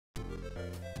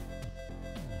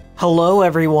Hello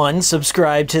everyone,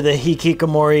 subscribe to the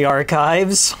Hikikomori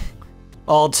Archives.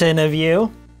 All 10 of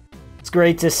you. It's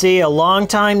great to see, a long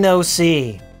time no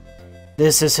see.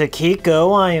 This is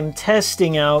Hikiko. I am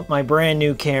testing out my brand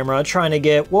new camera, trying to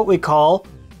get what we call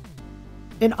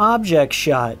an object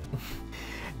shot.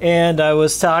 And I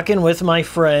was talking with my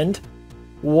friend,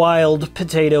 Wild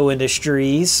Potato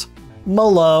Industries,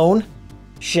 Malone,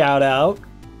 shout out.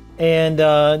 And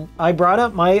I brought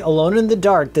up my Alone in the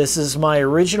Dark. This is my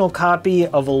original copy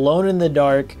of Alone in the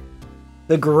Dark,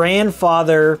 the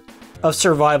grandfather of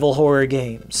survival horror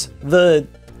games. The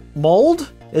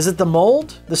mold? Is it the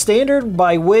mold? The standard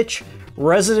by which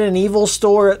Resident Evil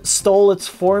stole its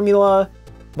formula.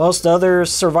 Most other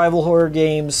survival horror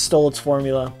games stole its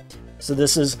formula. So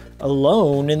this is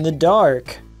Alone in the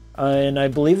Dark. And I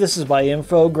believe this is by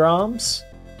Infogrames.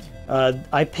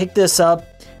 I picked this up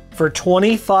for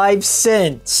 25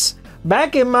 cents.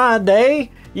 Back in my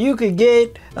day, you could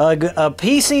get a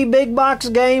PC big box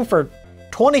game for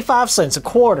 25 cents, a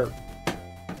quarter.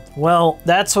 Well,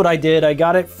 that's what I did. I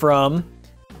got it from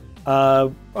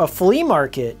a flea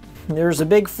market. There's a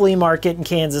big flea market in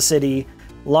Kansas City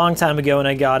a long time ago, and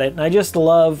I got it. And I just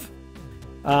love...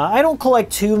 I don't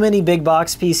collect too many big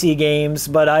box PC games,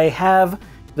 but I have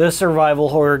the survival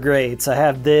horror greats. I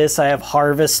have this, I have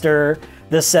Harvester,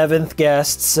 The Seventh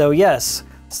Guest. So yes,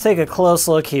 let's take a close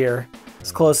look here.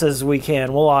 As close as we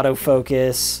can. We'll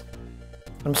autofocus.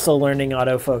 I'm still learning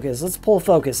autofocus. Let's pull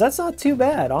focus. That's not too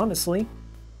bad, honestly.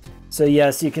 So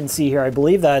yes, you can see here, I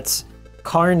believe that's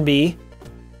Carnby.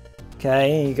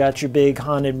 Okay, you got your big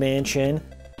haunted mansion.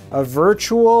 A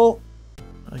virtual...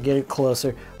 I'll get it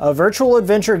closer. A virtual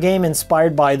adventure game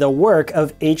inspired by the work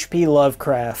of H.P.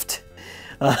 Lovecraft.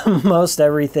 Most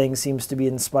everything seems to be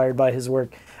inspired by his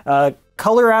work.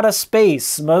 Color Out of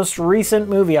Space, most recent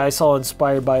movie I saw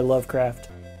inspired by Lovecraft.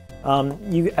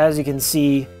 As you can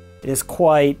see, it is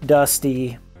quite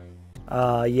dusty.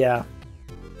 Yeah.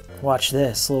 Watch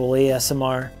this, little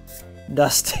ASMR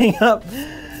dusting up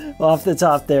off the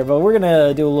top there. But we're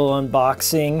gonna do a little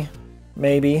unboxing,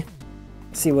 maybe.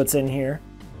 See what's in here.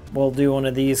 We'll do one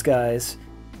of these guys.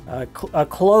 A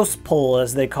close pull,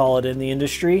 as they call it in the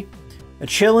industry. A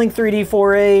chilling 3D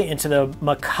foray into the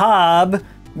macabre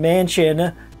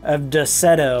mansion of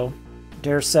Derceto.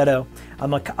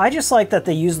 I just like that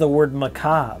they use the word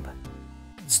macabre.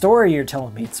 Story you're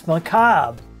telling me, it's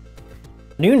macabre.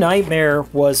 New Nightmare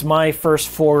was my first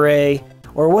foray,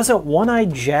 or was it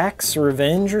One-Eyed Jack's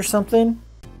Revenge or something?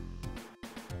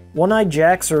 One-Eyed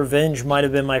Jack's Revenge might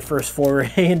have been my first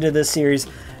foray into this series.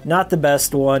 Not the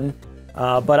best one,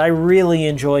 but I really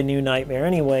enjoy New Nightmare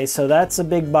anyway, so that's a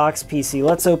big box PC.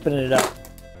 Let's open it up.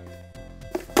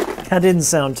 That didn't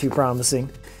sound too promising.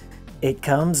 It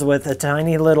comes with a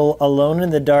tiny little Alone in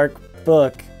the Dark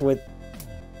book with...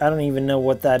 I don't even know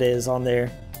what that is on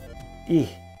there. Eeh.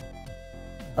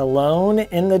 Alone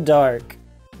in the Dark.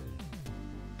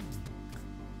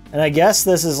 And I guess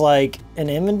this is like an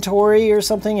inventory or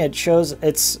something. It shows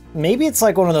maybe it's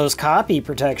like one of those copy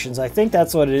protections. I think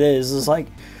that's what it is. It's like,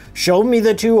 show me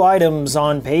the 2 items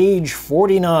on page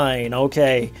 49.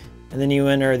 Okay. And then you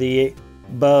enter the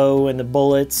bow and the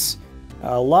bullets.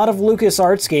 A lot of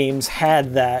LucasArts games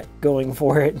had that going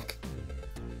for it.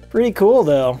 Pretty cool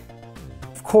though.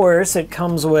 Of course, it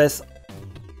comes with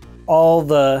all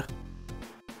the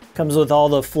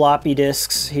floppy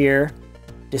disks here.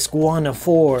 Disc 1 of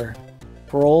 4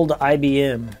 for old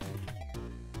IBM.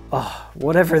 Oh,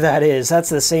 whatever that is, that's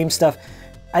the same stuff.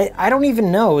 I don't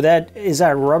even know. Is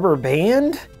that rubber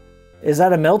band? Is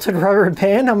that a melted rubber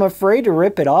band? I'm afraid to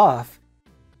rip it off.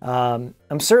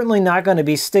 I'm certainly not going to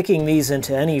be sticking these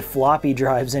into any floppy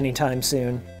drives anytime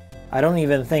soon. I don't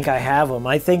even think I have them.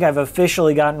 I think I've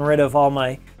officially gotten rid of all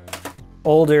my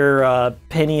older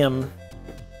Pentium.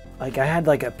 Like I had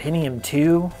like a Pentium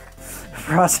 2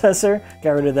 processor.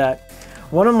 Got rid of that.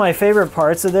 One of my favorite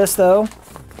parts of this though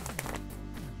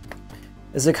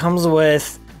is it comes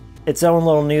with its own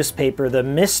little newspaper, the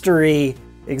Mystery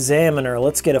Examiner.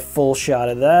 Let's get a full shot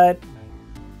of that.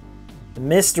 The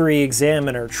Mystery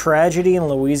Examiner, Tragedy in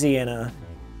Louisiana.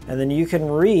 And then you can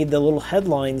read the little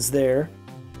headlines there.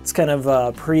 It's kind of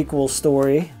a prequel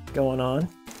story going on.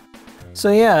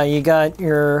 So yeah, you got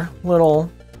your little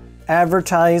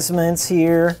advertisements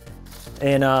here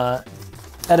and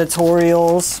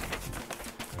editorials.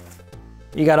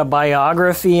 You got a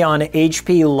biography on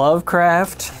H.P.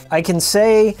 Lovecraft. I can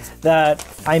say that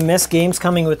I miss games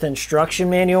coming with instruction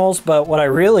manuals, but what I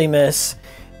really miss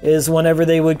is whenever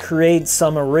they would create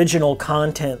some original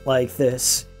content like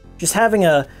this. Just having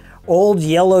a old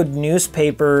yellowed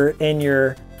newspaper in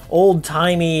your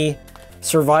old-timey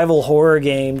survival horror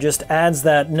game just adds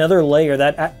that another layer,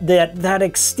 that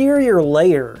exterior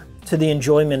layer to the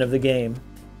enjoyment of the game.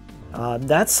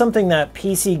 That's something that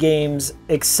PC games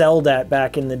excelled at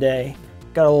back in the day.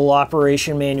 Got a little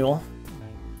operation manual.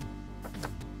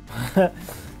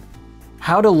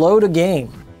 How to load a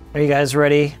game. Are you guys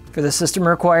ready for the system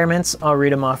requirements? I'll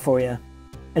read them off for you.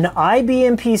 An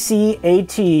IBM PC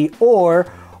AT or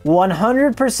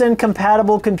 100%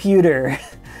 compatible computer.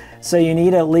 So you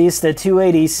need at least a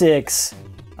 286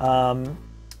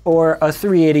 or a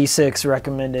 386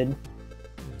 recommended.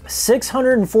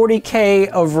 640K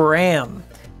of RAM.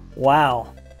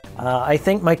 Wow. I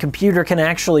think my computer can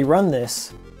actually run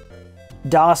this.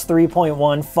 DOS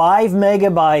 3.1, 5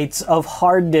 megabytes of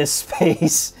hard disk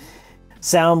space.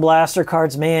 Sound blaster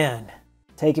cards, man,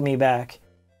 taking me back.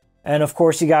 And of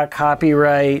course you got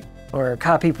copyright or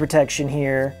copy protection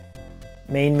here.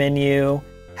 Main menu,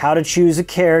 how to choose a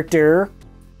character,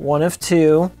 one of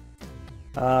two.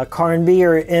 Carnby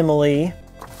or Emily.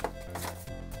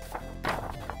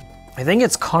 I think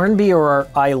it's Carnby or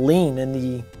Eileen in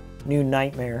the new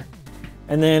Nightmare.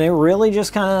 And then it really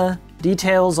just kind of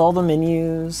details all the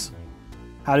menus,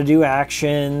 how to do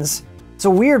actions. It's a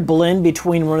weird blend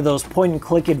between one of those point and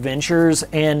click adventures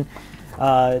and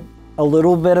a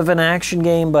little bit of an action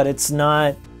game, but it's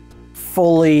not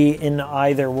fully in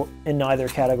either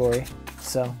category.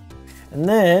 So, and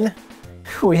then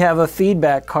we have a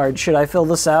feedback card. Should I fill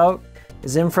this out?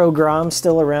 Is Infogram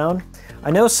still around?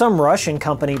 I know some Russian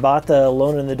company bought the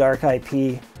Alone in the Dark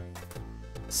IP.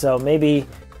 So maybe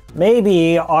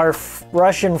our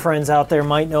Russian friends out there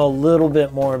might know a little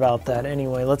bit more about that.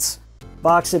 Anyway, let's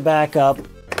box it back up.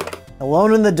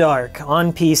 Alone in the Dark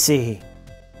on PC.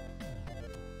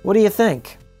 What do you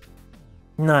think?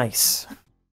 Nice.